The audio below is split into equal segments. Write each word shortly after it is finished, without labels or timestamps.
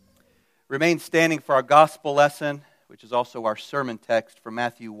Remain standing for our gospel lesson, which is also our sermon text from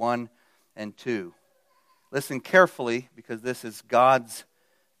Matthew 1 and 2. Listen carefully because this is God's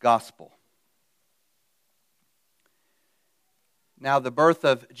gospel. Now, the birth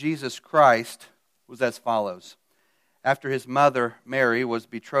of Jesus Christ was as follows. After his mother, Mary, was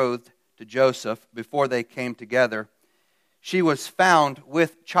betrothed to Joseph, before they came together, she was found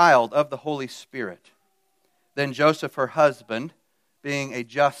with child of the Holy Spirit. Then Joseph, her husband, being a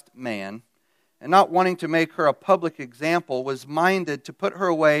just man, and not wanting to make her a public example, was minded to put her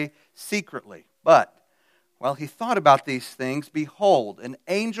away secretly. But while he thought about these things, behold, an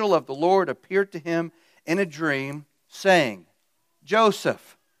angel of the Lord appeared to him in a dream, saying,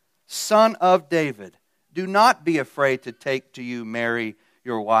 Joseph, son of David, do not be afraid to take to you Mary,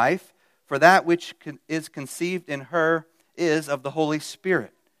 your wife, for that which is conceived in her is of the Holy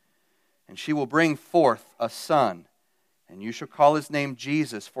Spirit. And she will bring forth a son, and you shall call his name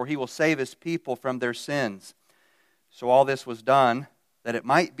Jesus, for he will save his people from their sins. So all this was done, that it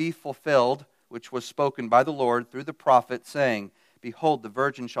might be fulfilled, which was spoken by the Lord through the prophet, saying, Behold, the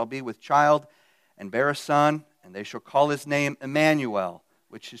virgin shall be with child, and bear a son, and they shall call his name Emmanuel,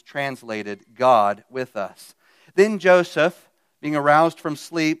 which is translated, God with us. Then Joseph, being aroused from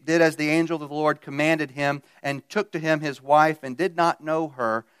sleep, did as the angel of the Lord commanded him, and took to him his wife, and did not know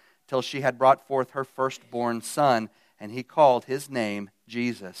her, till she had brought forth her firstborn son, and he called his name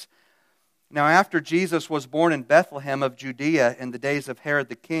Jesus. Now after Jesus was born in Bethlehem of Judea in the days of Herod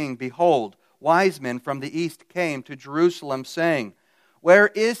the king, behold, wise men from the east came to Jerusalem, saying, Where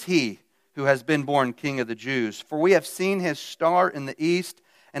is he who has been born King of the Jews? For we have seen his star in the east,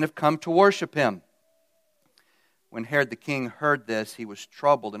 and have come to worship him. When Herod the king heard this, he was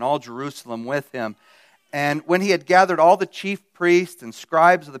troubled, and all Jerusalem with him. And when he had gathered all the chief priests and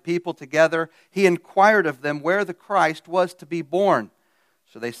scribes of the people together, he inquired of them where the Christ was to be born.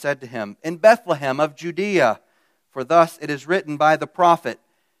 So they said to him, In Bethlehem of Judea, for thus it is written by the prophet,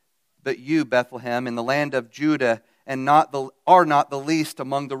 But you, Bethlehem, in the land of Judah, are not the least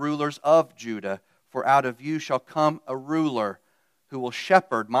among the rulers of Judah, for out of you shall come a ruler who will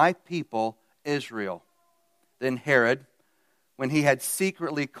shepherd my people Israel. Then Herod, when he had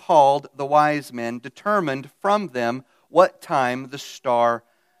secretly called the wise men, determined from them what time the star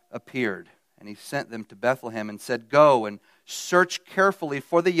appeared. And he sent them to Bethlehem and said, Go and search carefully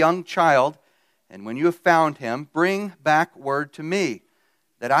for the young child, and when you have found him, bring back word to me,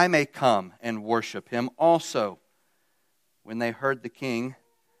 that I may come and worship him also. When they heard the king,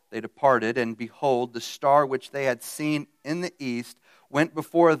 they departed, and behold, the star which they had seen in the east went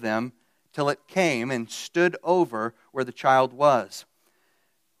before them, till it came and stood over where the child was.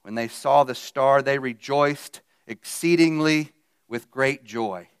 When they saw the star, they rejoiced exceedingly with great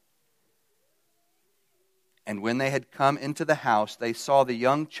joy. And when they had come into the house, they saw the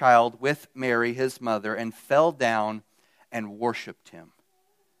young child with Mary, his mother, and fell down and worshipped him.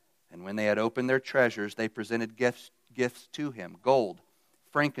 And when they had opened their treasures, they presented gifts to him, gold,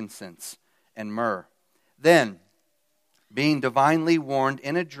 frankincense, and myrrh. Then, being divinely warned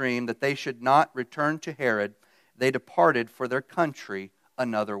in a dream that they should not return to Herod, they departed for their country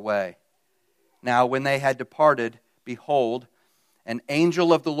another way. Now when they had departed, behold, an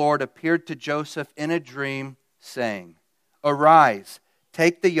angel of the Lord appeared to Joseph in a dream, saying, Arise,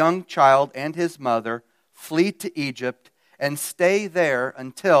 take the young child and his mother, flee to Egypt, and stay there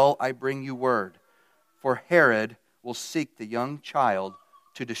until I bring you word. For Herod will seek the young child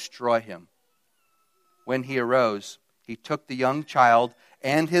to destroy him. When he arose, he took the young child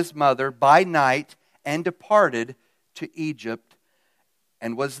and his mother by night and departed to Egypt,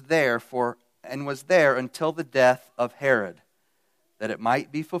 and was there until the death of Herod, that it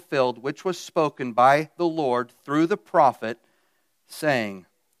might be fulfilled which was spoken by the Lord through the prophet, saying,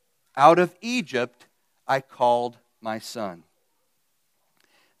 Out of Egypt I called my son.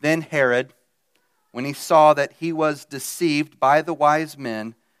 Then Herod, when he saw that he was deceived by the wise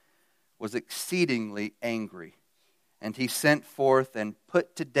men, was exceedingly angry. And he sent forth and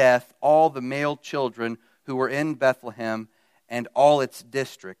put to death all the male children who were in Bethlehem and all its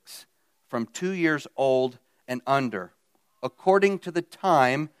districts, from 2 years old and under, according to the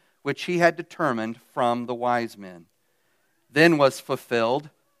time which he had determined from the wise men. Then was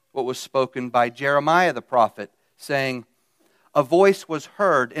fulfilled what was spoken by Jeremiah the prophet, saying, A voice was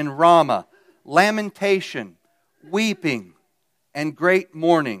heard in Ramah, lamentation, weeping, and great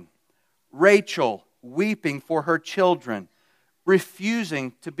mourning. Rachel weeping for her children,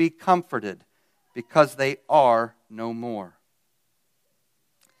 refusing to be comforted, because they are no more.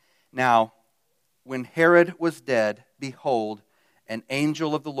 Now, when Herod was dead, behold, an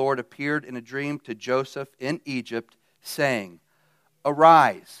angel of the Lord appeared in a dream to Joseph in Egypt, saying,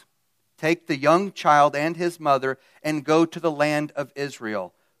 Arise, take the young child and his mother and go to the land of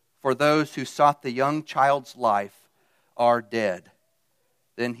Israel, for those who sought the young child's life are dead."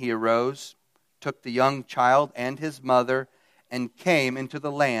 Then he arose, took the young child and his mother, and came into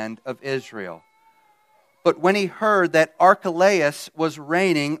the land of Israel. But when he heard that Archelaus was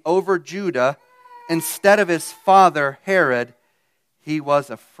reigning over Judah instead of his father Herod, he was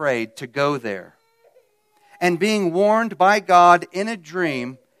afraid to go there. And being warned by God in a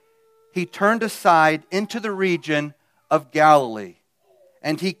dream, he turned aside into the region of Galilee.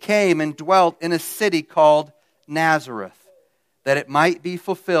 And he came and dwelt in a city called Nazareth, that it might be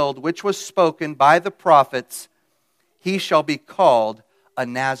fulfilled, which was spoken by the prophets, "He shall be called a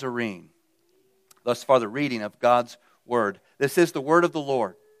Nazarene." Thus far the reading of God's Word. This is the Word of the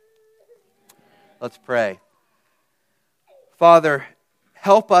Lord. Let's pray. Father,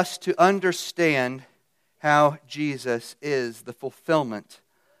 help us to understand how Jesus is the fulfillment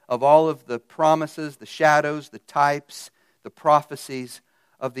of all of the promises, the shadows, the types, the prophecies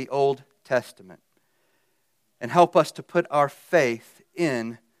of the Old Testament. And help us to put our faith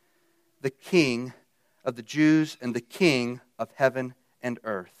in the King of the Jews and the King of heaven and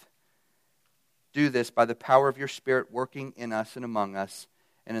earth. Do this by the power of your Spirit working in us and among us.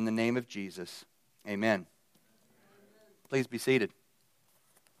 And in the name of Jesus, amen. Please be seated.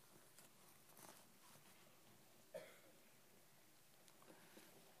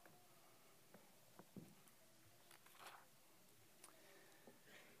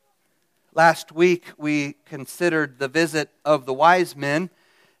 Last week we considered the visit of the wise men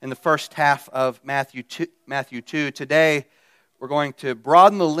in the first half of Matthew 2. Today we're going to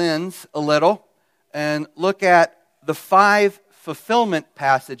broaden the lens a little and look at the 5 fulfillment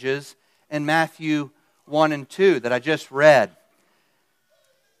passages in Matthew 1 and 2 that I just read.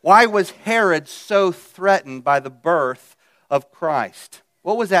 Why was Herod so threatened by the birth of Christ?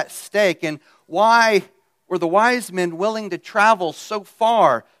 What was at stake, and why were the wise men willing to travel so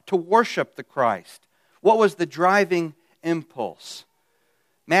far to worship the Christ? What was the driving impulse?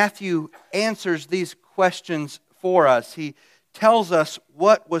 Matthew answers these questions for us. He tells us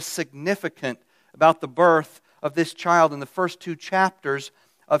what was significant about the birth of this child in the first 2 chapters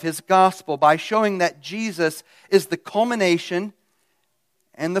of his gospel by showing that Jesus is the culmination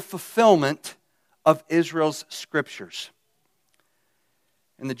and the fulfillment of Israel's scriptures.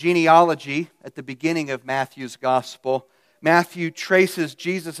 In the genealogy at the beginning of Matthew's gospel, Matthew traces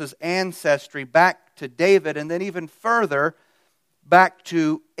Jesus' ancestry back to David and then even further back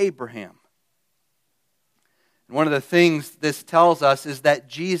to Abraham. And one of the things this tells us is that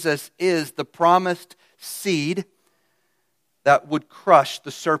Jesus is the promised seed that would crush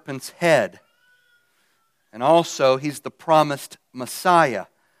the serpent's head. And also, he's the promised Messiah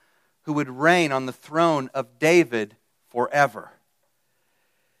who would reign on the throne of David forever.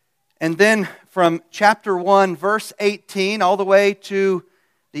 And then from chapter 1, verse 18, all the way to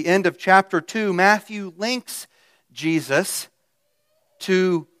the end of chapter 2, Matthew links Jesus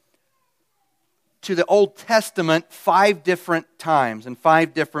to the Old Testament 5 different times in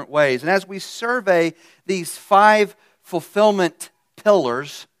 5 different ways. And as we survey these 5 fulfillment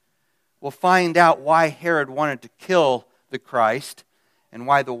pillars, we'll find out why Herod wanted to kill the Christ and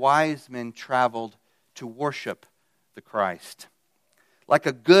why the wise men traveled to worship the Christ. Like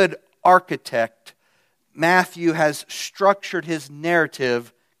a good architect, Matthew has structured his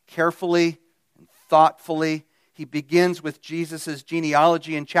narrative carefully and thoughtfully. He begins with Jesus'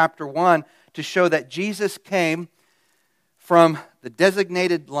 genealogy in chapter 1 to show that Jesus came from the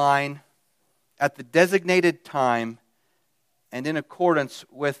designated line at the designated time and in accordance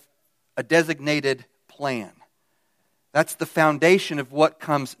with a designated plan. That's the foundation of what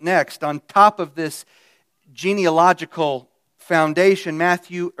comes next. On top of this genealogical foundation,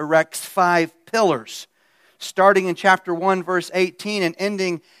 Matthew erects 5 pillars, starting in chapter 1, verse 18, and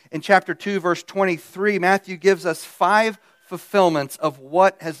ending in chapter 2, verse 23. Matthew gives us 5 fulfillments of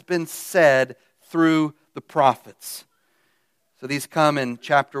what has been said through the prophets. So these come in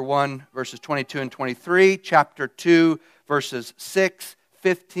chapter 1, verses 22 and 23, chapter 2, verses 6,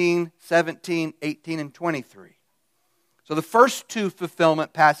 15, 17, 18, and 23. So the first 2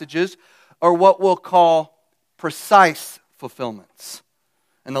 fulfillment passages are what we'll call precise fulfillments.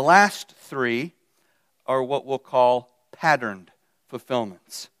 And the last 3 are what we'll call patterned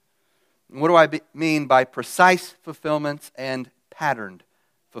fulfillments. And what do I mean by precise fulfillments and patterned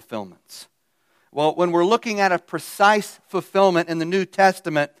fulfillments? Well, when we're looking at a precise fulfillment in the New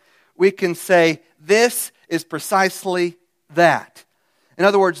Testament, we can say this is precisely that. In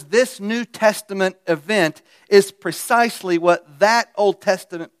other words, this New Testament event is precisely what that Old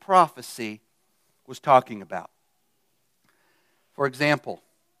Testament prophecy was talking about. For example,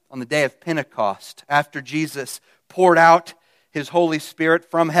 on the day of Pentecost, after Jesus poured out His Holy Spirit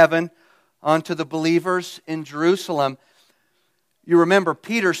from heaven onto the believers in Jerusalem. You remember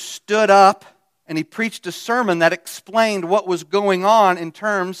Peter stood up and he preached a sermon that explained what was going on in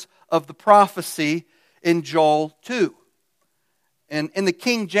terms of the prophecy in Joel 2. And in the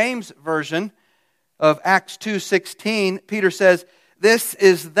King James Version of Acts 2:16, Peter says, "This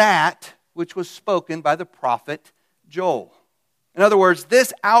is that which was spoken by the prophet Joel." In other words,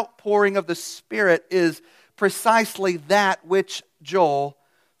 this outpouring of the Spirit is precisely that which Joel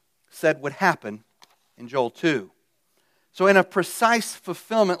said would happen in Joel 2. So in a precise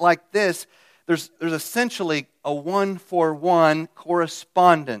fulfillment like this, there's essentially a one-for-one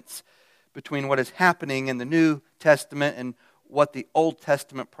correspondence between what is happening in the New Testament and what the Old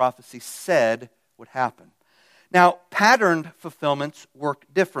Testament prophecy said would happen. Now, patterned fulfillments work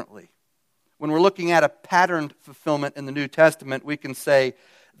differently. When we're looking at a patterned fulfillment in the New Testament, we can say,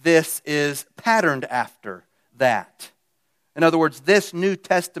 this is patterned after that. In other words, this New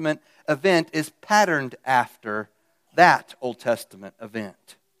Testament event is patterned after that Old Testament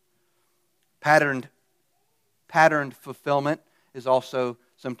event. Patterned fulfillment is also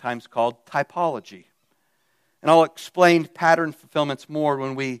sometimes called typology. And I'll explain pattern fulfillments more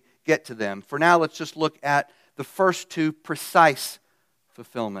when we get to them. For now, let's just look at the first two precise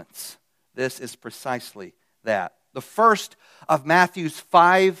fulfillments. This is precisely that. The first of Matthew's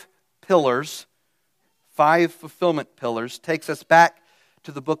 5 pillars, 5 fulfillment pillars, takes us back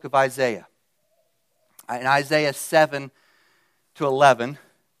to the book of Isaiah. In Isaiah 7 to 11,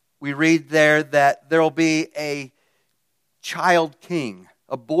 we read there that there will be a child king,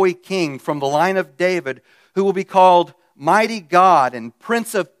 a boy king from the line of David, who will be called Mighty God and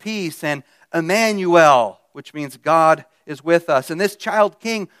Prince of Peace and Emmanuel, which means God is with us. And this child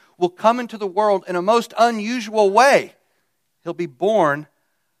king will come into the world in a most unusual way. He'll be born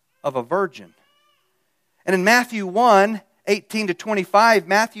of a virgin. And in Matthew 1:18 to 25,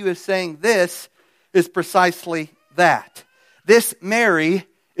 Matthew is saying this is precisely that. This Mary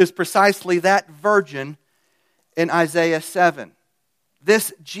is precisely that virgin in Isaiah 7.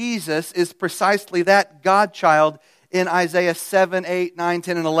 This Jesus is precisely that God-child in Isaiah 7, 8, 9,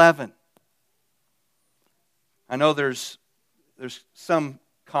 10, and 11. I know there's some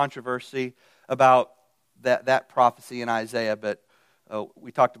controversy about that prophecy in Isaiah, but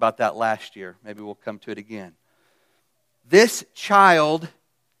we talked about that last year. Maybe we'll come to it again. This child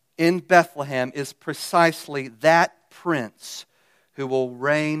in Bethlehem is precisely that prince who will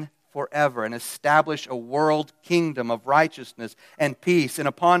reign forever and establish a world kingdom of righteousness and peace, and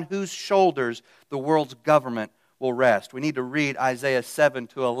upon whose shoulders the world's government will rest. We need to read Isaiah 7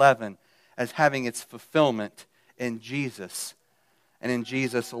 to 11 as having its fulfillment in Jesus and in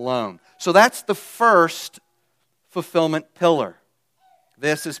Jesus alone. So that's the first fulfillment pillar.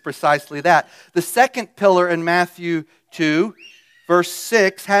 This is precisely that. The second pillar in Matthew 2, verse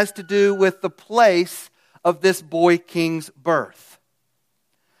 6, has to do with the place of this boy king's birth.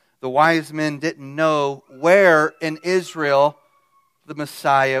 The wise men didn't know where in Israel the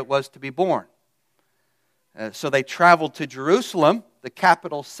Messiah was to be born. So they traveled to Jerusalem, the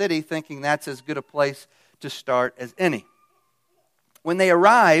capital city, thinking that's as good a place to start as any. When they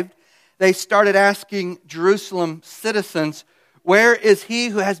arrived, they started asking Jerusalem citizens, "Where is he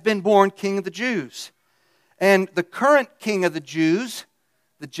who has been born King of the Jews?" And the current king of the Jews,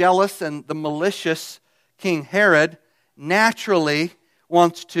 the jealous and the malicious King Herod, naturally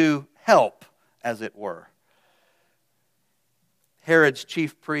wants to help, as it were. Herod's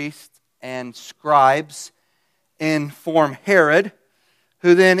chief priests and scribes inform Herod,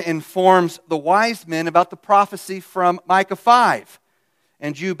 who then informs the wise men about the prophecy from Micah 5.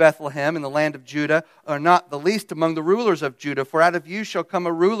 "And you, Bethlehem, in the land of Judah, are not the least among the rulers of Judah, for out of you shall come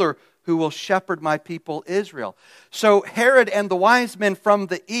a ruler who will shepherd my people Israel." So Herod and the wise men from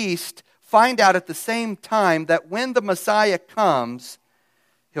the east find out at the same time that when the Messiah comes,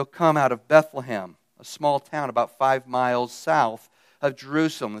 he'll come out of Bethlehem, a small town about 5 miles south of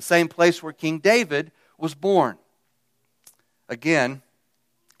Jerusalem, the same place where King David was born. Again,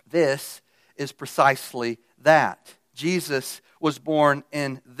 this is precisely that. Jesus was born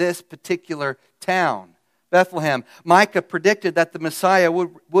in this particular town, Bethlehem. Micah predicted that the Messiah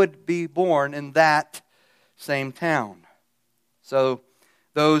would be born in that same town. So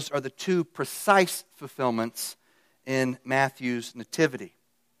those are the two precise fulfillments in Matthew's nativity.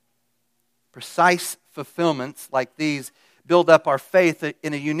 Precise fulfillments like these build up our faith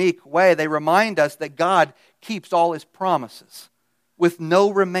in a unique way. They remind us that God keeps all His promises with no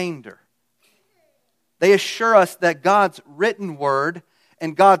remainder. They assure us that God's written word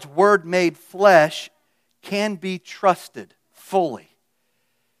and God's word made flesh can be trusted fully.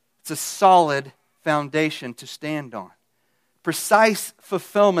 It's a solid foundation to stand on. Precise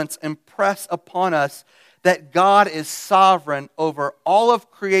fulfillments impress upon us that God is sovereign over all of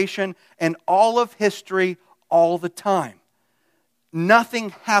creation and all of history all the time. Nothing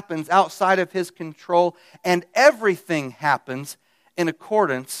happens outside of His control, and everything happens in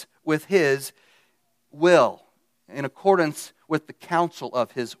accordance with His will, in accordance with the counsel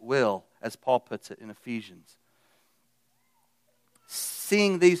of His will, as Paul puts it in Ephesians.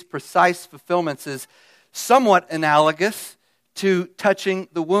 Seeing these precise fulfillments is somewhat analogous to touching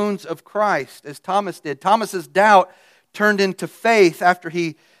the wounds of Christ, as Thomas did. Thomas's doubt turned into faith after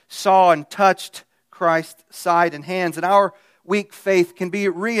he saw and touched Christ's side and hands. And our weak faith can be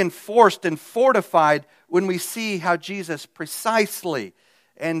reinforced and fortified when we see how Jesus precisely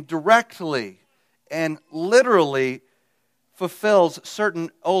and directly and literally fulfills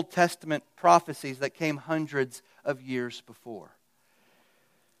certain Old Testament prophecies that came hundreds of years before.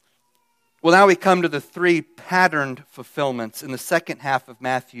 Well, now we come to the three patterned fulfillments in the second half of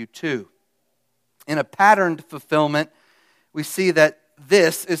Matthew 2. In a patterned fulfillment, we see that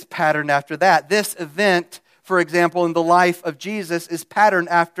this is patterned after that. This event, for example, in the life of Jesus, is patterned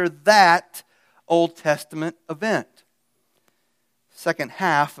after that Old Testament event. Second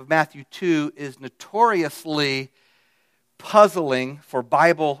half of Matthew 2 is notoriously puzzling for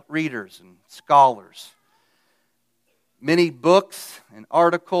Bible readers and scholars. Many books and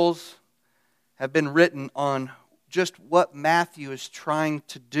articles have been written on just what Matthew is trying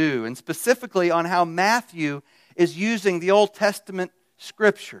to do, and specifically on how Matthew is using the Old Testament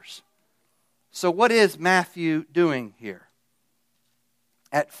scriptures. So what is Matthew doing here?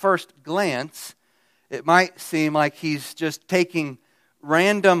 At first glance, it might seem like he's just taking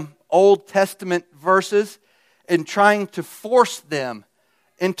random Old Testament verses and trying to force them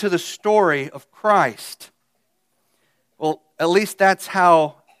into the story of Christ. Well, at least that's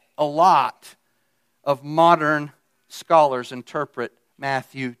how a lot of modern scholars interpret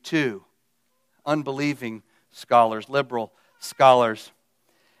Matthew 2. Unbelieving scholars, liberal scholars.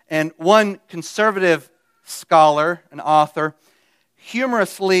 And one conservative scholar, an author,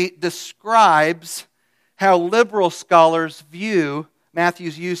 humorously describes how liberal scholars view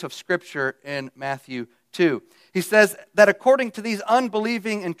Matthew's use of Scripture in Matthew 2. He says that according to these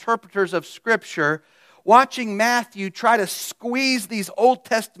unbelieving interpreters of Scripture, watching Matthew try to squeeze these Old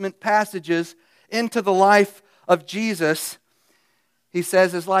Testament passages into the life of Jesus, he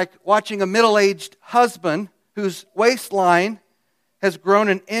says, is like watching a middle-aged husband whose waistline has grown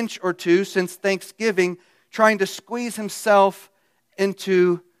an inch or two since Thanksgiving, trying to squeeze himself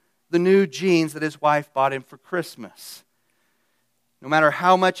into the new jeans that his wife bought him for Christmas. No matter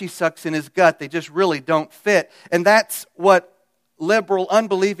how much he sucks in his gut, they just really don't fit. And that's what liberal,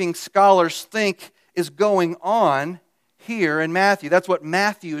 unbelieving scholars think is going on here in Matthew. That's what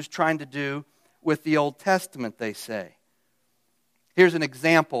Matthew is trying to do with the Old Testament, they say. Here's an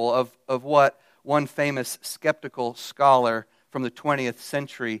example of what one famous skeptical scholar from the 20th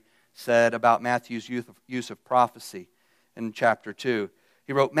century said about Matthew's use of prophecy in chapter 2.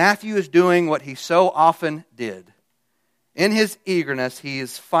 He wrote, "Matthew is doing what he so often did. In his eagerness, he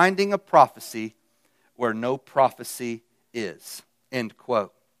is finding a prophecy where no prophecy is." End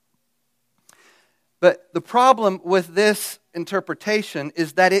quote. But the problem with this interpretation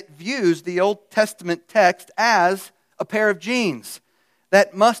is that it views the Old Testament text as a pair of jeans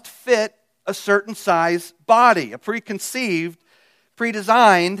that must fit a certain size body, a preconceived,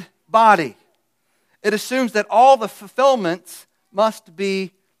 predesigned body. It assumes that all the fulfillments must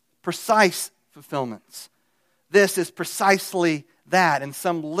be precise fulfillments. This is precisely that in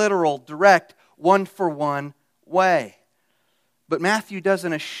some literal, direct, one-for-one way. But Matthew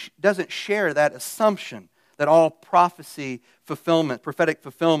doesn't share that assumption that all prophecy fulfillment, prophetic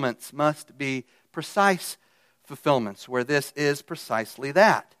fulfillments must be precise fulfillments, where this is precisely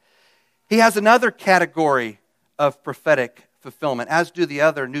that. He has another category of prophetic fulfillment, as do the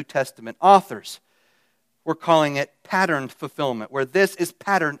other New Testament authors. We're calling it patterned fulfillment, where this is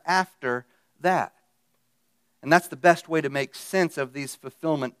patterned after that. And that's the best way to make sense of these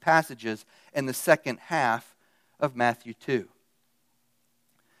fulfillment passages in the second half of Matthew 2.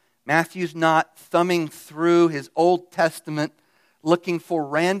 Matthew's not thumbing through his Old Testament looking for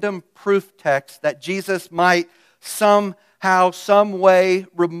random proof texts that Jesus might somehow, some way,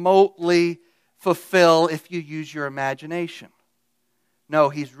 remotely fulfill if you use your imagination. No,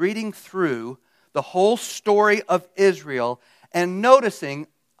 he's reading through the whole story of Israel and noticing,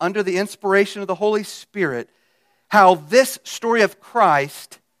 under the inspiration of the Holy Spirit, how this story of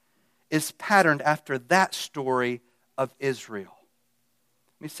Christ is patterned after that story of Israel.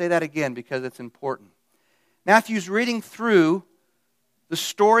 Let me say that again because it's important. Matthew's reading through the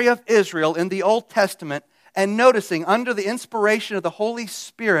story of Israel in the Old Testament and noticing under the inspiration of the Holy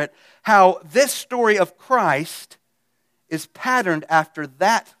Spirit how this story of Christ is patterned after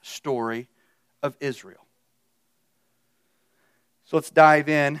that story of Israel. So let's dive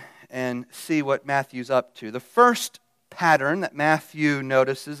in and see what Matthew's up to. The first pattern that Matthew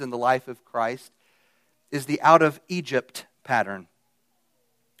notices in the life of Christ is the out of Egypt pattern.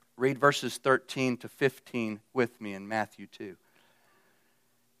 Read verses 13 to 15 with me in Matthew 2.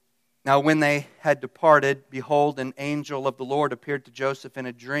 Now when they had departed, behold, an angel of the Lord appeared to Joseph in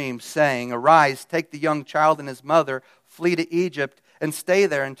a dream, saying, Arise, take the young child and his mother, flee to Egypt, and stay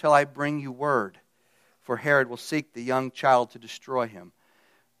there until I bring you word. For Herod will seek the young child to destroy him.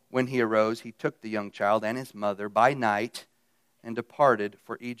 When he arose, he took the young child and his mother by night and departed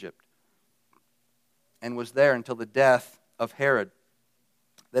for Egypt, and was there until the death of Herod,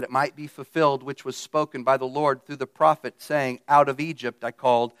 that it might be fulfilled which was spoken by the Lord through the prophet, saying, Out of Egypt I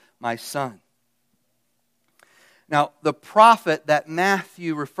called my son. Now, the prophet that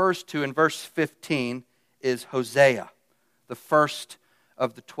Matthew refers to in verse 15 is Hosea, the first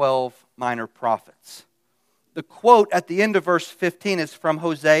of the 12 minor prophets. The quote at the end of verse 15 is from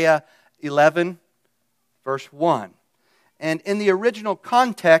Hosea 11, verse 1. And in the original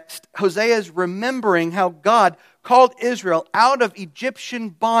context, Hosea is remembering how God called Israel out of Egyptian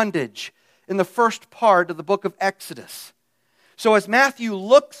bondage in the first part of the book of Exodus. So as Matthew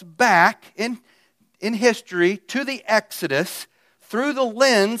looks back in history to the Exodus through the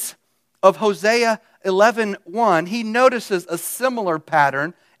lens of Hosea 11:1, he notices a similar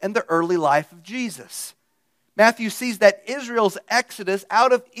pattern in the early life of Jesus. Matthew sees that Israel's exodus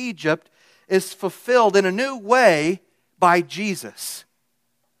out of Egypt is fulfilled in a new way by Jesus.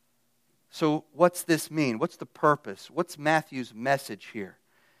 So what's this mean? What's the purpose? What's Matthew's message here?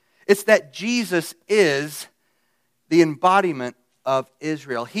 It's that Jesus is the embodiment of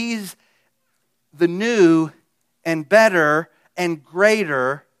Israel. He's the new and better and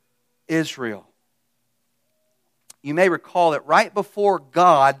greater Israel. You may recall that right before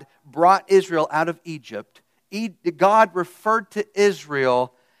God brought Israel out of Egypt, God referred to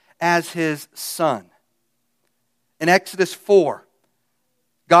Israel as his son. In Exodus 4,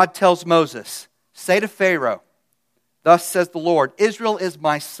 God tells Moses, Say to Pharaoh, Thus says the Lord, Israel is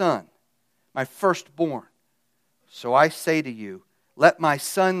my son, my firstborn. So I say to you, let my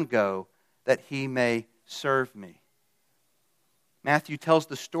son go, that he may serve me. Matthew tells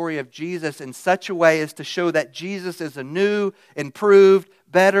the story of Jesus in such a way as to show that Jesus is a new, improved,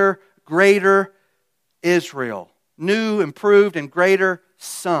 better, greater Israel. New, improved, and greater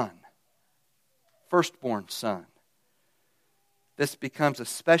son. Firstborn son. This becomes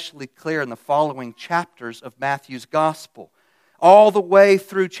especially clear in the following chapters of Matthew's Gospel. All the way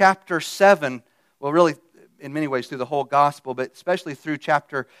through chapter 7, well really in many ways through the whole Gospel, but especially through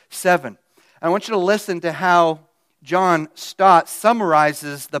chapter 7. I want you to listen to how John Stott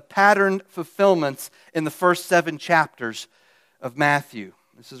summarizes the patterned fulfillments in the first 7 chapters of Matthew.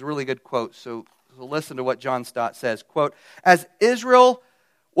 This is a really good quote, so listen to what John Stott says. Quote, As Israel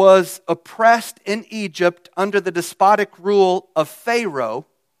was oppressed in Egypt under the despotic rule of Pharaoh,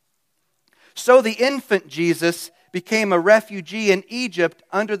 so the infant Jesus became a refugee in Egypt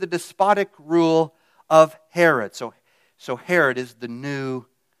under the despotic rule of Herod. So Herod is the new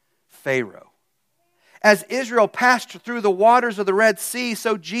Pharaoh. As Israel passed through the waters of the Red Sea,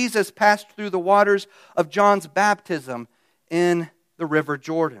 so Jesus passed through the waters of John's baptism in the river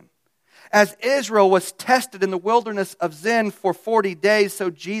Jordan. As Israel was tested in the wilderness of Zin for 40 days, so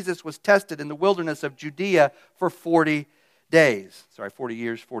Jesus was tested in the wilderness of Judea for 40 days. 40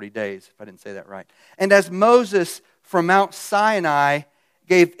 years, 40 days, if I didn't say that right. And as Moses from Mount Sinai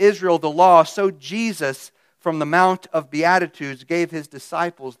gave Israel the law, so Jesus from the Mount of Beatitudes gave his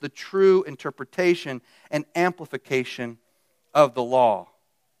disciples the true interpretation and amplification of the law.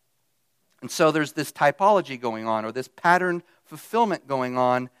 And so there's this typology going on, or this pattern fulfillment going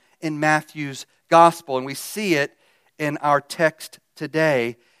on in Matthew's Gospel, and we see it in our text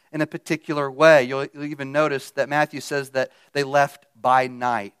today in a particular way. You'll even notice that Matthew says that they left by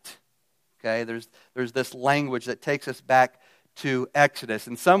night. Okay, there's this language that takes us back to Exodus.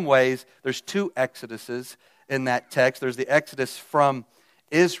 In some ways, there's 2 Exoduses in that text. There's the Exodus from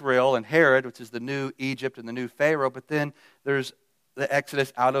Israel and Herod, which is the new Egypt and the new Pharaoh, but then there's the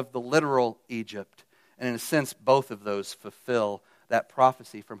Exodus out of the literal Egypt. And in a sense, both of those fulfill that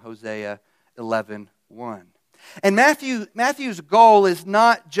prophecy from Hosea 11:1. And Matthew's goal is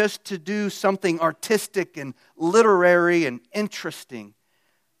not just to do something artistic and literary and interesting.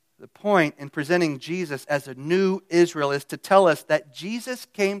 The point in presenting Jesus as a new Israel is to tell us that Jesus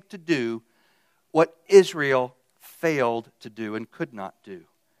came to do what Israel failed to do and could not do.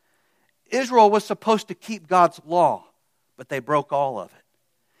 Israel was supposed to keep God's law, but they broke all of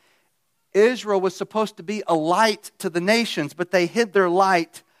it. Israel was supposed to be a light to the nations, but they hid their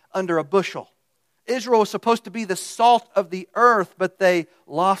light under a bushel. Israel was supposed to be the salt of the earth, but they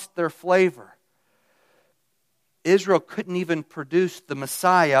lost their flavor. Israel couldn't even produce the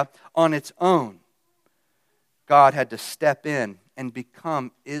Messiah on its own. God had to step in and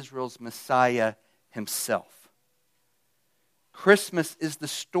become Israel's Messiah himself. Christmas is the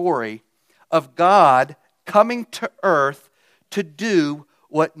story of God coming to earth to do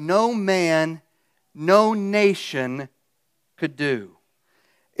what no man, no nation could do.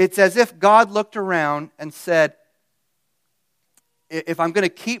 It's as if God looked around and said, if I'm going to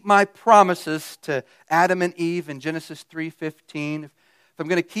keep my promises to Adam and Eve in Genesis 3:15, if I'm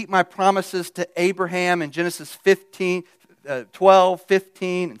going to keep my promises to Abraham in Genesis 12,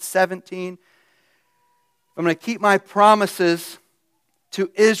 15, and 17, if I'm going to keep my promises to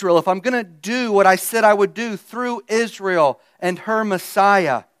Israel, if I'm going to do what I said I would do through Israel and her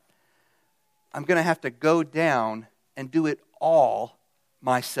Messiah, I'm going to have to go down and do it all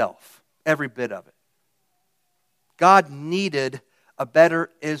myself, every bit of it. God needed a better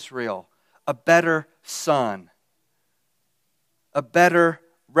Israel, a better son, a better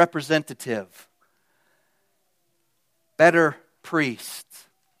representative, better priests,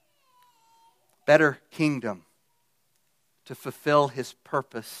 better kingdom to fulfill his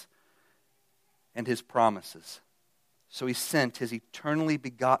purpose and his promises. So he sent his eternally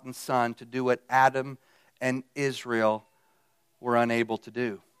begotten Son to do what Adam and Israel were unable to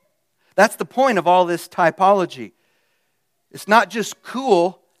do. That's the point of all this typology. It's not just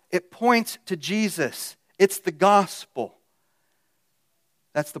cool, it points to Jesus. It's the gospel.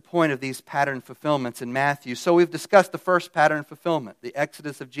 That's the point of these pattern fulfillments in Matthew. So we've discussed the first pattern fulfillment, the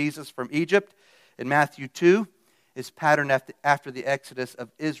exodus of Jesus from Egypt in Matthew 2 is patterned after the exodus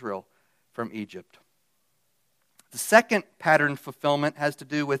of Israel from Egypt. The second pattern fulfillment has to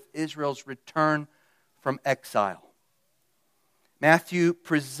do with Israel's return from exile. Matthew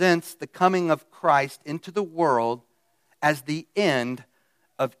presents the coming of Christ into the world as the end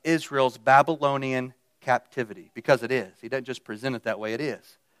of Israel's Babylonian captivity, because it is. He doesn't just present it that way, it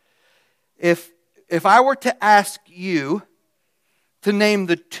is. If I were to ask you to name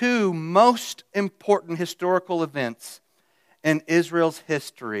the two most important historical events in Israel's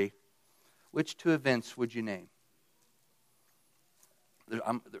history, which two events would you name?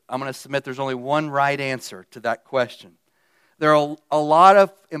 I'm going to submit there's only one right answer to that question. There are a lot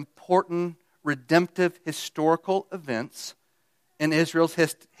of important redemptive historical events in Israel's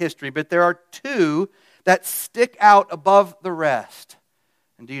history, but there are two that stick out above the rest.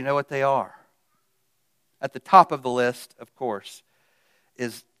 And do you know what they are? At the top of the list, of course,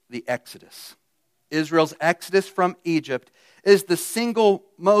 is the Exodus. Israel's exodus from Egypt is the single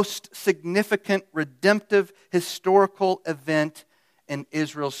most significant redemptive historical event in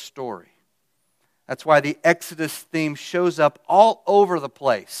Israel's story. That's why the Exodus theme shows up all over the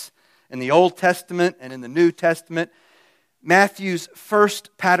place in the Old Testament and in the New Testament. Matthew's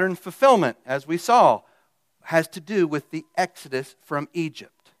first pattern fulfillment, as we saw, has to do with the Exodus from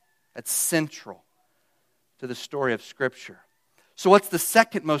Egypt. That's central to the story of Scripture. So what's the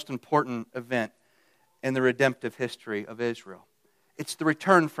second most important event in the redemptive history of Israel? It's the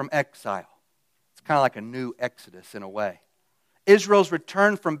return from exile. It's kind of like a new Exodus in a way. Israel's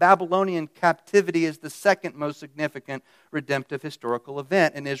return from Babylonian captivity is the second most significant redemptive historical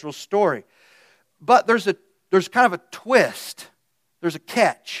event in Israel's story. But there's kind of a twist. There's a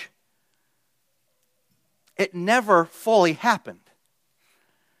catch. It never fully happened.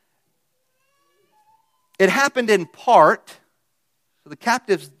 It happened in part. So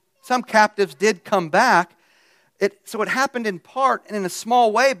some captives did come back. So it happened in part and in a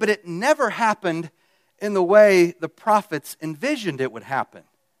small way, but it never happened in the way the prophets envisioned it would happen.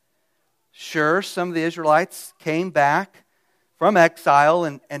 Sure, some of the Israelites came back from exile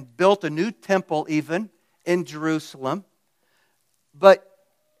and built a new temple even in Jerusalem. But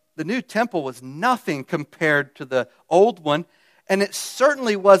the new temple was nothing compared to the old one. And it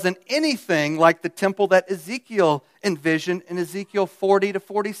certainly wasn't anything like the temple that Ezekiel envisioned in Ezekiel 40 to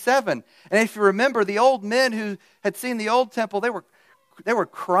 47. And if you remember, the old men who had seen the old temple, they were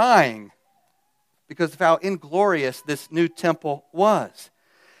crying because of how inglorious this new temple was.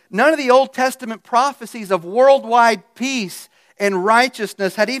 None of the Old Testament prophecies of worldwide peace and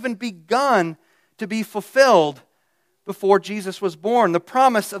righteousness had even begun to be fulfilled before Jesus was born. The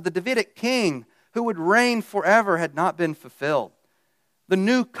promise of the Davidic king who would reign forever had not been fulfilled. The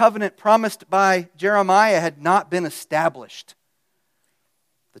new covenant promised by Jeremiah had not been established.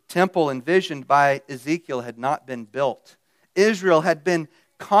 The temple envisioned by Ezekiel had not been built. Israel had been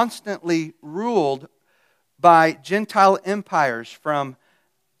constantly ruled by Gentile empires from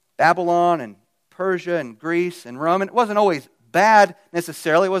Babylon and Persia and Greece and Rome. And it wasn't always bad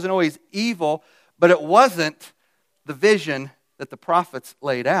necessarily, it wasn't always evil, but it wasn't the vision that the prophets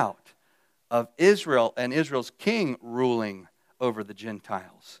laid out of Israel and Israel's king ruling over the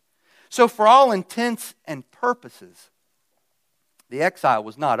Gentiles. So for all intents and purposes, the exile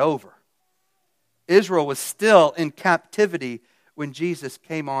was not over. Israel was still in captivity when Jesus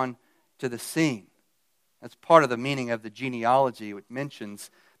came on to the scene. That's part of the meaning of the genealogy, which mentions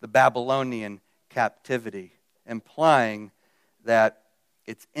the Babylonian captivity, implying that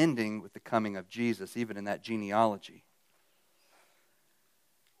it's ending with the coming of Jesus, even in that genealogy.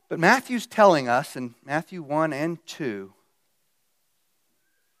 But Matthew's telling us in Matthew 1 and 2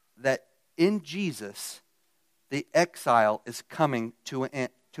 that in Jesus, the exile is coming to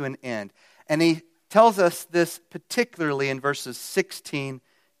an end. And he tells us this particularly in verses 16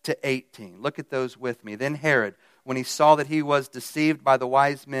 to 18. Look at those with me. Then Herod, when he saw that he was deceived by the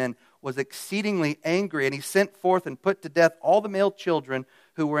wise men, was exceedingly angry, and he sent forth and put to death all the male children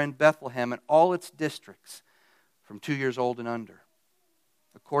who were in Bethlehem and all its districts, from 2 years old and under,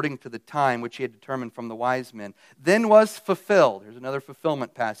 according to the time which he had determined from the wise men. Then was fulfilled, here's another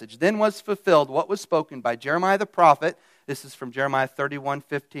fulfillment passage, then was fulfilled what was spoken by Jeremiah the prophet, this is from Jeremiah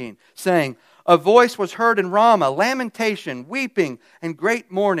 31:15, saying, a voice was heard in Ramah, lamentation, weeping, and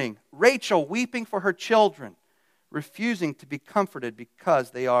great mourning, Rachel weeping for her children, refusing to be comforted because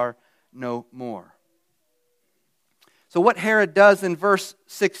they are no more. So what Herod does in verse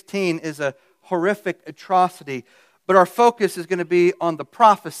 16 is a horrific atrocity, but our focus is going to be on the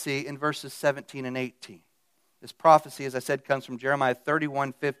prophecy in verses 17 and 18. This prophecy, as I said, comes from Jeremiah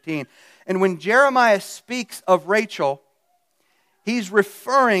 31:15. And when Jeremiah speaks of Rachel, he's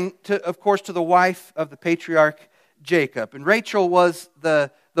referring to, of course, to the wife of the patriarch Jacob. And Rachel was the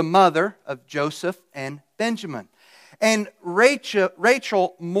mother of Joseph and Benjamin. And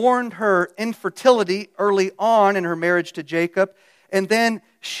Rachel mourned her infertility early on in her marriage to Jacob, and then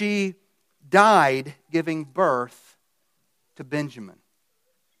she died giving birth to Benjamin.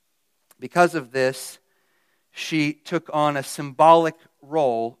 Because of this, she took on a symbolic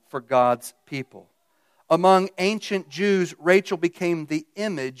role for God's people. Among ancient Jews, Rachel became the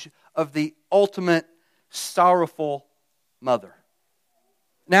image of the ultimate sorrowful mother.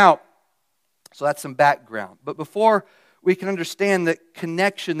 Now, so that's some background. But before we can understand the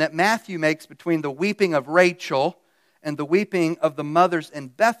connection that Matthew makes between the weeping of Rachel and the weeping of the mothers in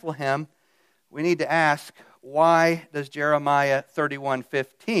Bethlehem, we need to ask, why does Jeremiah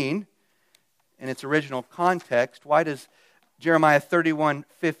 31:15, in its original context, why does Jeremiah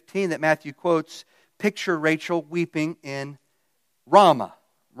 31:15 that Matthew quotes picture Rachel weeping in Ramah?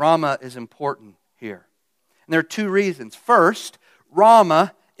 Ramah is important here. And there are two reasons. First,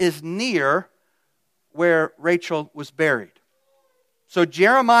 Ramah is near where Rachel was buried. So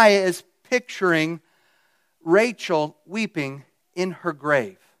Jeremiah is picturing Rachel weeping in her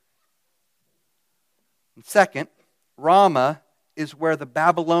grave. And second, Ramah is where the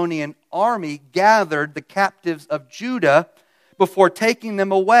Babylonian army gathered the captives of Judah before taking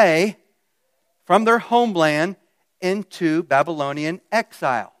them away from their homeland into Babylonian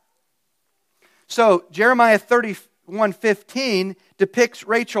exile. So Jeremiah 31:15 depicts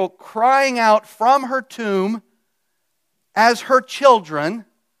Rachel crying out from her tomb as her children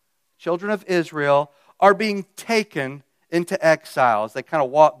of Israel, are being taken into exile as they kind of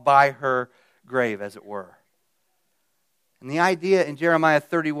walk by her grave, as it were. And the idea in Jeremiah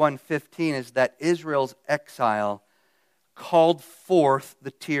 31:15 is that Israel's exile called forth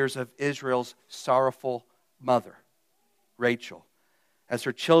the tears of Israel's sorrowful mother, Rachel. As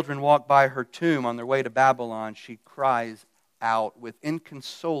her children walk by her tomb on their way to Babylon, she cries out with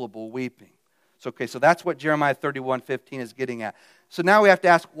inconsolable weeping. So that's what Jeremiah 31:15 is getting at. So now we have to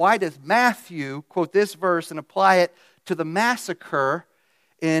ask, why does Matthew quote this verse and apply it to the massacre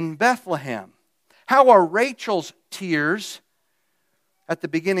in Bethlehem? How are Rachel's tears at the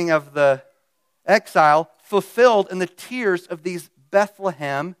beginning of the exile fulfilled in the tears of these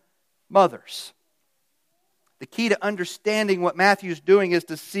Bethlehem mothers? The key to understanding what Matthew's doing is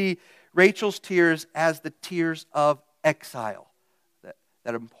to see Rachel's tears as the tears of exile.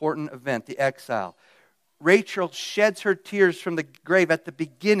 That important event, the exile. Rachel sheds her tears from the grave at the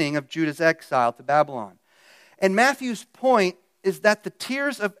beginning of Judah's exile to Babylon. And Matthew's point is that the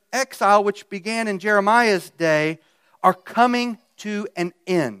tears of exile, which began in Jeremiah's day, are coming to an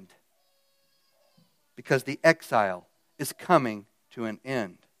end. Because the exile is coming to an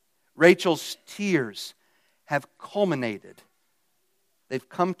end. Rachel's tears have culminated they've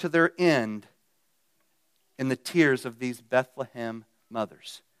come to their end in the tears of these Bethlehem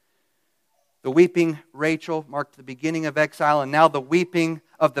mothers. The weeping Rachel marked the beginning of exile, and now the weeping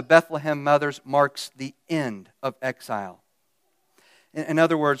of the Bethlehem mothers marks the end of exile. In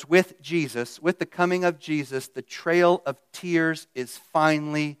other words, with Jesus, with the coming of Jesus, the trail of tears is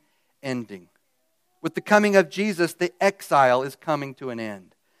finally ending. With the coming of Jesus, the exile is coming to an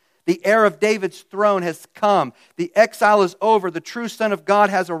end. The heir of David's throne has come. The exile is over. The true Son of God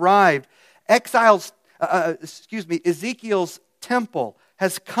has arrived. Ezekiel's temple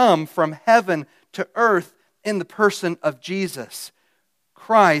has come from heaven to earth in the person of Jesus.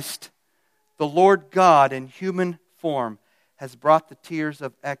 Christ, the Lord God in human form, has brought the tears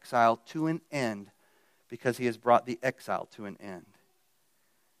of exile to an end because he has brought the exile to an end.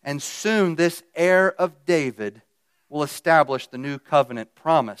 And soon this heir of David will establish the new covenant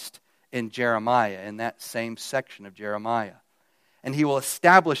promised in Jeremiah, in that same section of Jeremiah. And he will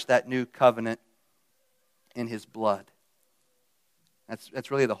establish that new covenant in his blood.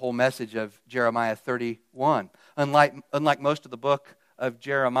 That's really the whole message of Jeremiah 31. Unlike most of the book of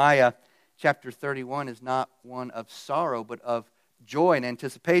Jeremiah, chapter 31 is not one of sorrow, but of joy and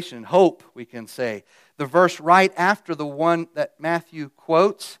anticipation and hope, we can say. The verse right after the one that Matthew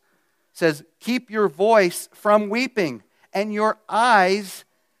quotes says, "Keep your voice from weeping and your eyes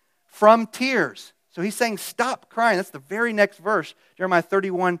from tears." So he's saying, stop crying. That's the very next verse, Jeremiah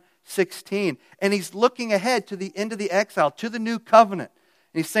 31:16. And he's looking ahead to the end of the exile, to the new covenant.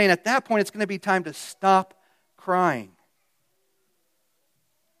 And he's saying at that point it's going to be time to stop crying.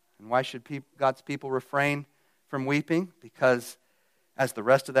 And why should God's people refrain from weeping? Because, as the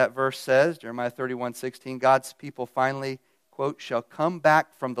rest of that verse says, Jeremiah 31:16, God's people finally, quote, "shall come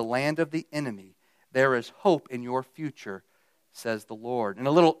back from the land of the enemy. There is hope in your future, says the Lord." And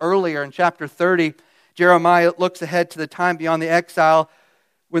a little earlier in chapter 30, Jeremiah looks ahead to the time beyond the exile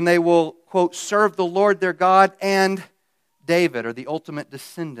when they will, quote, "serve the Lord their God and David," or the ultimate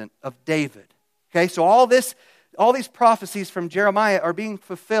descendant of David. Okay, so all these prophecies from Jeremiah are being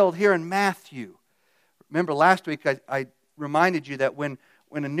fulfilled here in Matthew. Remember last week I reminded you that when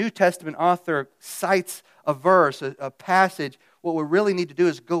a New Testament author cites a verse, a passage, what we really need to do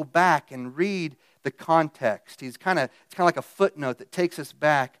is go back and read the context. It's kind of like a footnote that takes us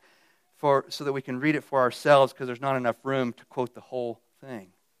back so that we can read it for ourselves, because there's not enough room to quote the whole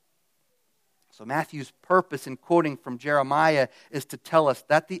thing. So Matthew's purpose in quoting from Jeremiah is to tell us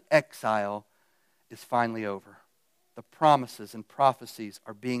that the exile is finally over. The promises and prophecies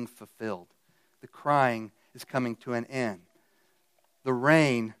are being fulfilled. The crying is coming to an end. The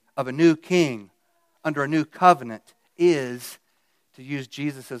reign of a new king under a new covenant is, to use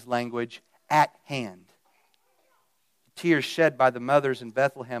Jesus' language, at hand. The tears shed by the mothers in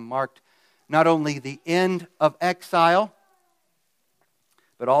Bethlehem marked not only the end of exile,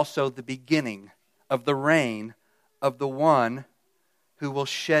 but also the beginning of the reign of the one who will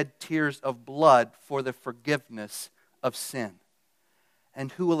shed tears of blood for the forgiveness of sin,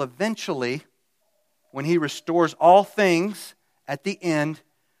 and who will eventually, when he restores all things at the end,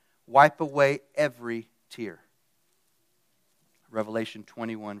 wipe away every tear. Revelation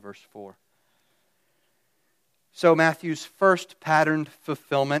 21, verse 4. So Matthew's first patterned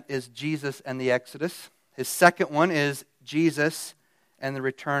fulfillment is Jesus and the Exodus. His second one is Jesus and the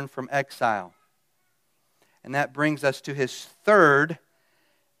return from exile. And that brings us to his third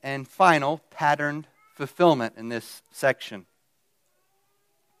and final patterned fulfillment in this section.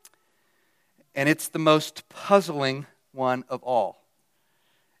 And it's the most puzzling one of all.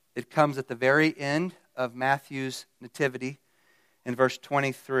 It comes at the very end of Matthew's nativity in verse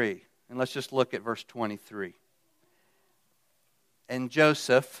 23. And let's just look at verse 23. "And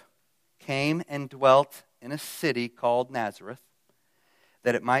Joseph came and dwelt in a city called Nazareth,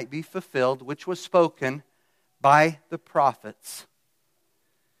 that it might be fulfilled, which was spoken by the prophets.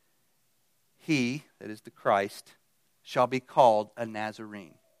 He," that is the Christ, "shall be called a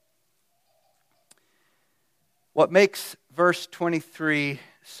Nazarene." What makes verse 23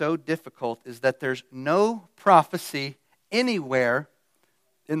 so difficult is that there's no prophecy anywhere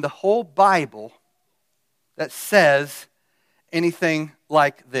in the whole Bible that says anything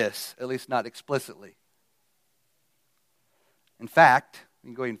like this, at least not explicitly. In fact, we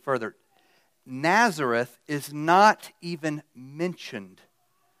can go even further. Nazareth is not even mentioned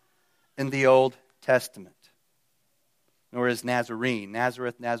in the Old Testament, nor is Nazarene.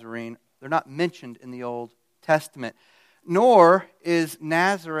 Nazareth, Nazarene, they're not mentioned in the Old Testament, nor is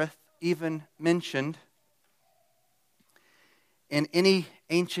Nazareth even mentioned in any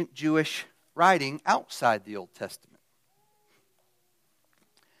ancient Jewish writing outside the Old Testament.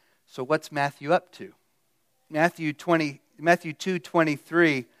 So what's Matthew up to? Matthew Matthew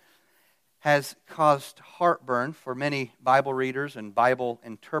 2:23 has caused heartburn for many Bible readers and Bible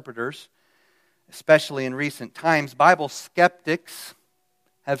interpreters, especially in recent times. Bible skeptics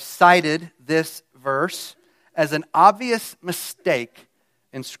have cited this verse as an obvious mistake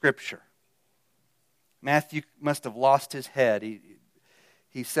in Scripture. Matthew must have lost his head.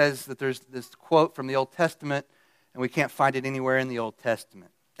 He says that there's this quote from the Old Testament, and we can't find it anywhere in the Old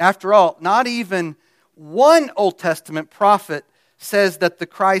Testament. After all, not even one Old Testament prophet says that the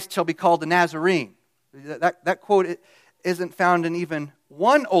Christ shall be called a Nazarene. That quote isn't found in even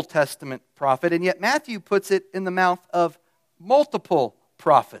one Old Testament prophet, and yet Matthew puts it in the mouth of multiple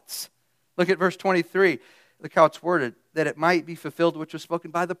prophets. Look at verse 23. Look how it's worded. That it might be fulfilled which was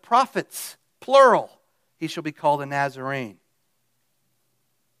spoken by the prophets, plural. He shall be called a Nazarene.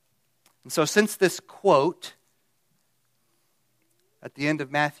 And so since this quote at the end of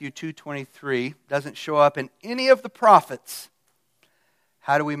Matthew 2:23 doesn't show up in any of the prophets,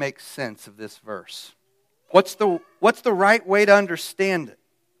 how do we make sense of this verse? What's the right way to understand it?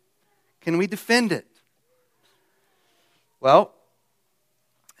 Can we defend it? Well,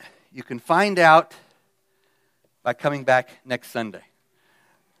 you can find out by coming back next Sunday.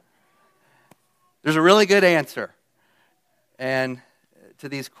 There's a really good answer and to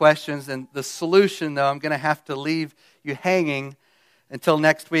these questions, and the solution, though, I'm going to have to leave you hanging until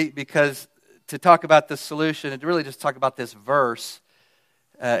next week, because to talk about the solution and to really just talk about this verse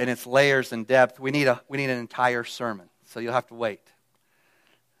and its layers and depth, we need an entire sermon. So you'll have to wait.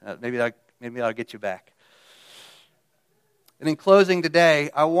 Maybe that'll get you back. And in closing today,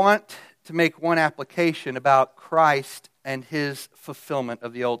 I want to make one application about Christ and His fulfillment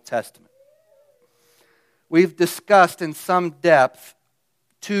of the Old Testament. We've discussed in some depth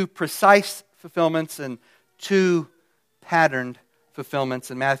two precise fulfillments and two patterned fulfillments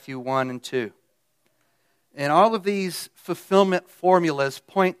in Matthew 1 and 2. And all of these fulfillment formulas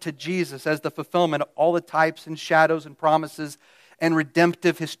point to Jesus as the fulfillment of all the types and shadows and promises and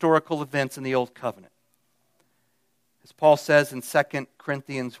redemptive historical events in the Old Covenant. As Paul says in 2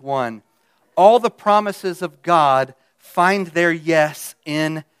 Corinthians 1, all the promises of God find their yes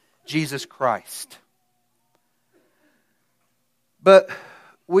in Jesus Christ. But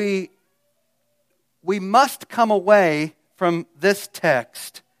we must come away from this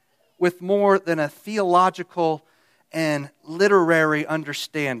text with more than a theological and literary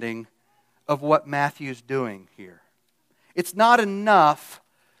understanding of what Matthew's doing here. It's not enough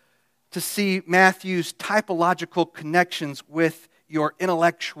to see Matthew's typological connections with your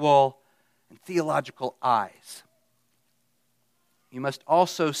intellectual and theological eyes. You must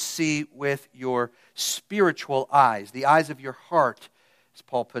also see with your spiritual eyes, the eyes of your heart, as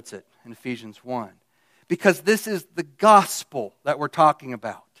Paul puts it in Ephesians 1. Because this is the gospel that we're talking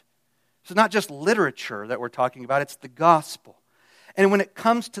about. It's not just literature that we're talking about, it's the gospel. And when it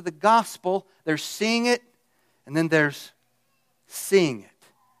comes to the gospel, there's seeing it, and then there's seeing it.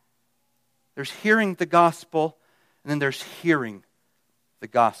 There's hearing the gospel, and then there's hearing the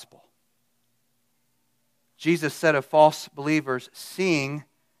gospel. Jesus said of false believers, seeing,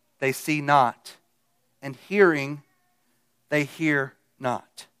 they see not, and hearing, they hear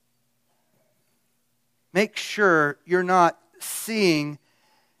not. Make sure you're not seeing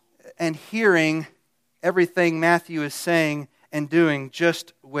and hearing everything Matthew is saying and doing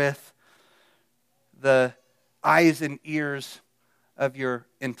just with the eyes and ears of your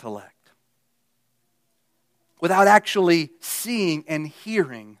intellect, without actually seeing and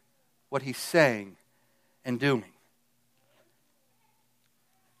hearing what he's saying and doing.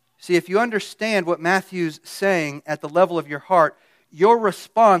 See, if you understand what Matthew's saying at the level of your heart, your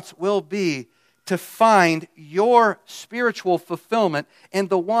response will be to find your spiritual fulfillment in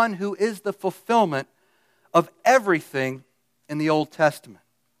the one who is the fulfillment of everything in the Old Testament.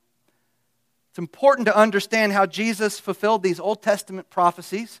 It's important to understand how Jesus fulfilled these Old Testament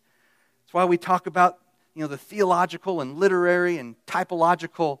prophecies. That's why we talk about, the theological and literary and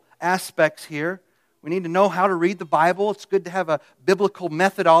typological aspects here. We need to know how to read the Bible. It's good to have a biblical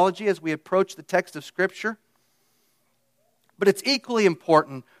methodology as we approach the text of Scripture. But it's equally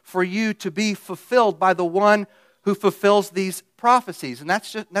important for you to be fulfilled by the one who fulfills these prophecies. And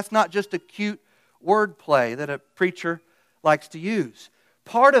that's not just a cute wordplay that a preacher likes to use.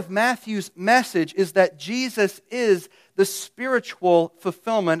 Part of Matthew's message is that Jesus is the spiritual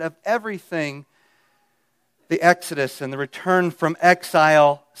fulfillment of everything the Exodus and the return from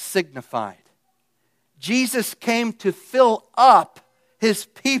exile signified. Jesus came to fill up His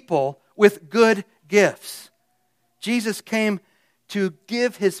people with good gifts. Jesus came to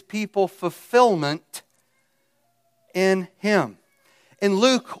give His people fulfillment in Him. In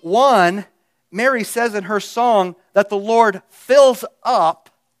Luke 1, Mary says in her song, that the Lord fills up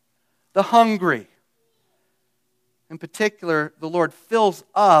the hungry. In particular, the Lord fills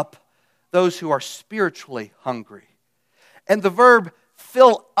up those who are spiritually hungry. And the verb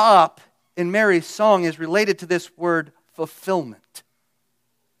fill up in Mary's song is related to this word fulfillment.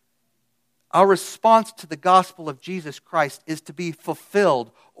 Our response to the gospel of Jesus Christ is to be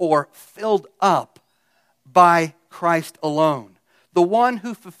fulfilled or filled up by Christ alone. The one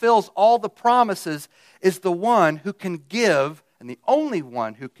who fulfills all the promises is the one who can give, and the only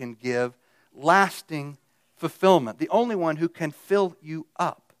one who can give, lasting fulfillment. The only one who can fill you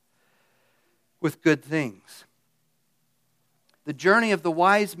up with good things. The journey of the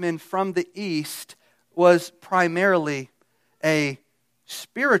wise men from the east was primarily a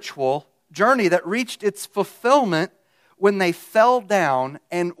spiritual journey that reached its fulfillment when they fell down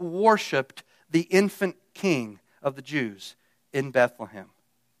and worshiped the infant king of the Jews in Bethlehem.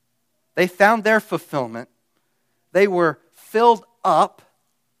 They found their fulfillment. They were filled up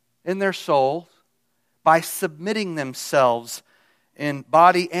in their souls by submitting themselves in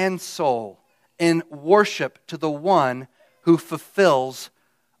body and soul in worship to the one who fulfills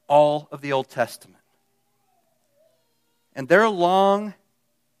all of the Old Testament. And their long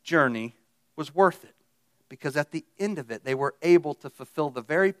journey was worth it, because at the end of it, they were able to fulfill the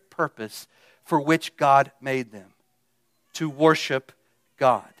very purpose for which God made them, to worship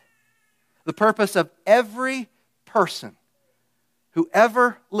God. The purpose of every person who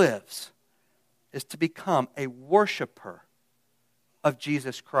ever lives is to become a worshiper of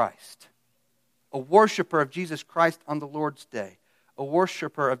Jesus Christ. A worshiper of Jesus Christ on the Lord's day. A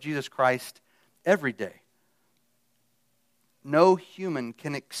worshiper of Jesus Christ every day. No human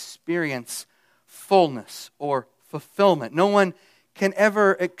can experience fullness or fulfillment. No one can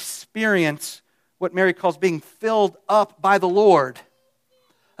ever experience what Mary calls being filled up by the Lord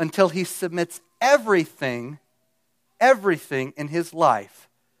until he submits everything in his life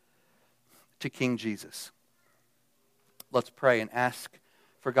to King Jesus. Let's pray and ask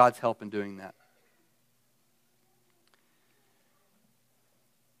for God's help in doing that.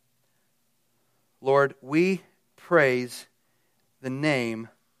 Lord, we praise the name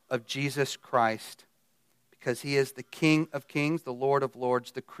of Jesus Christ because he is the King of kings, the Lord of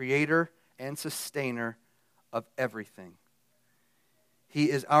lords, the creator and sustainer of everything. He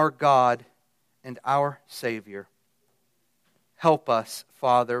is our God and our Savior. Help us,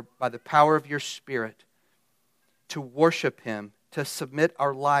 Father, by the power of your Spirit, to worship him, to submit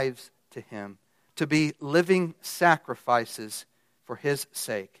our lives to him, to be living sacrifices for his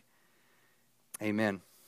sake. Amen.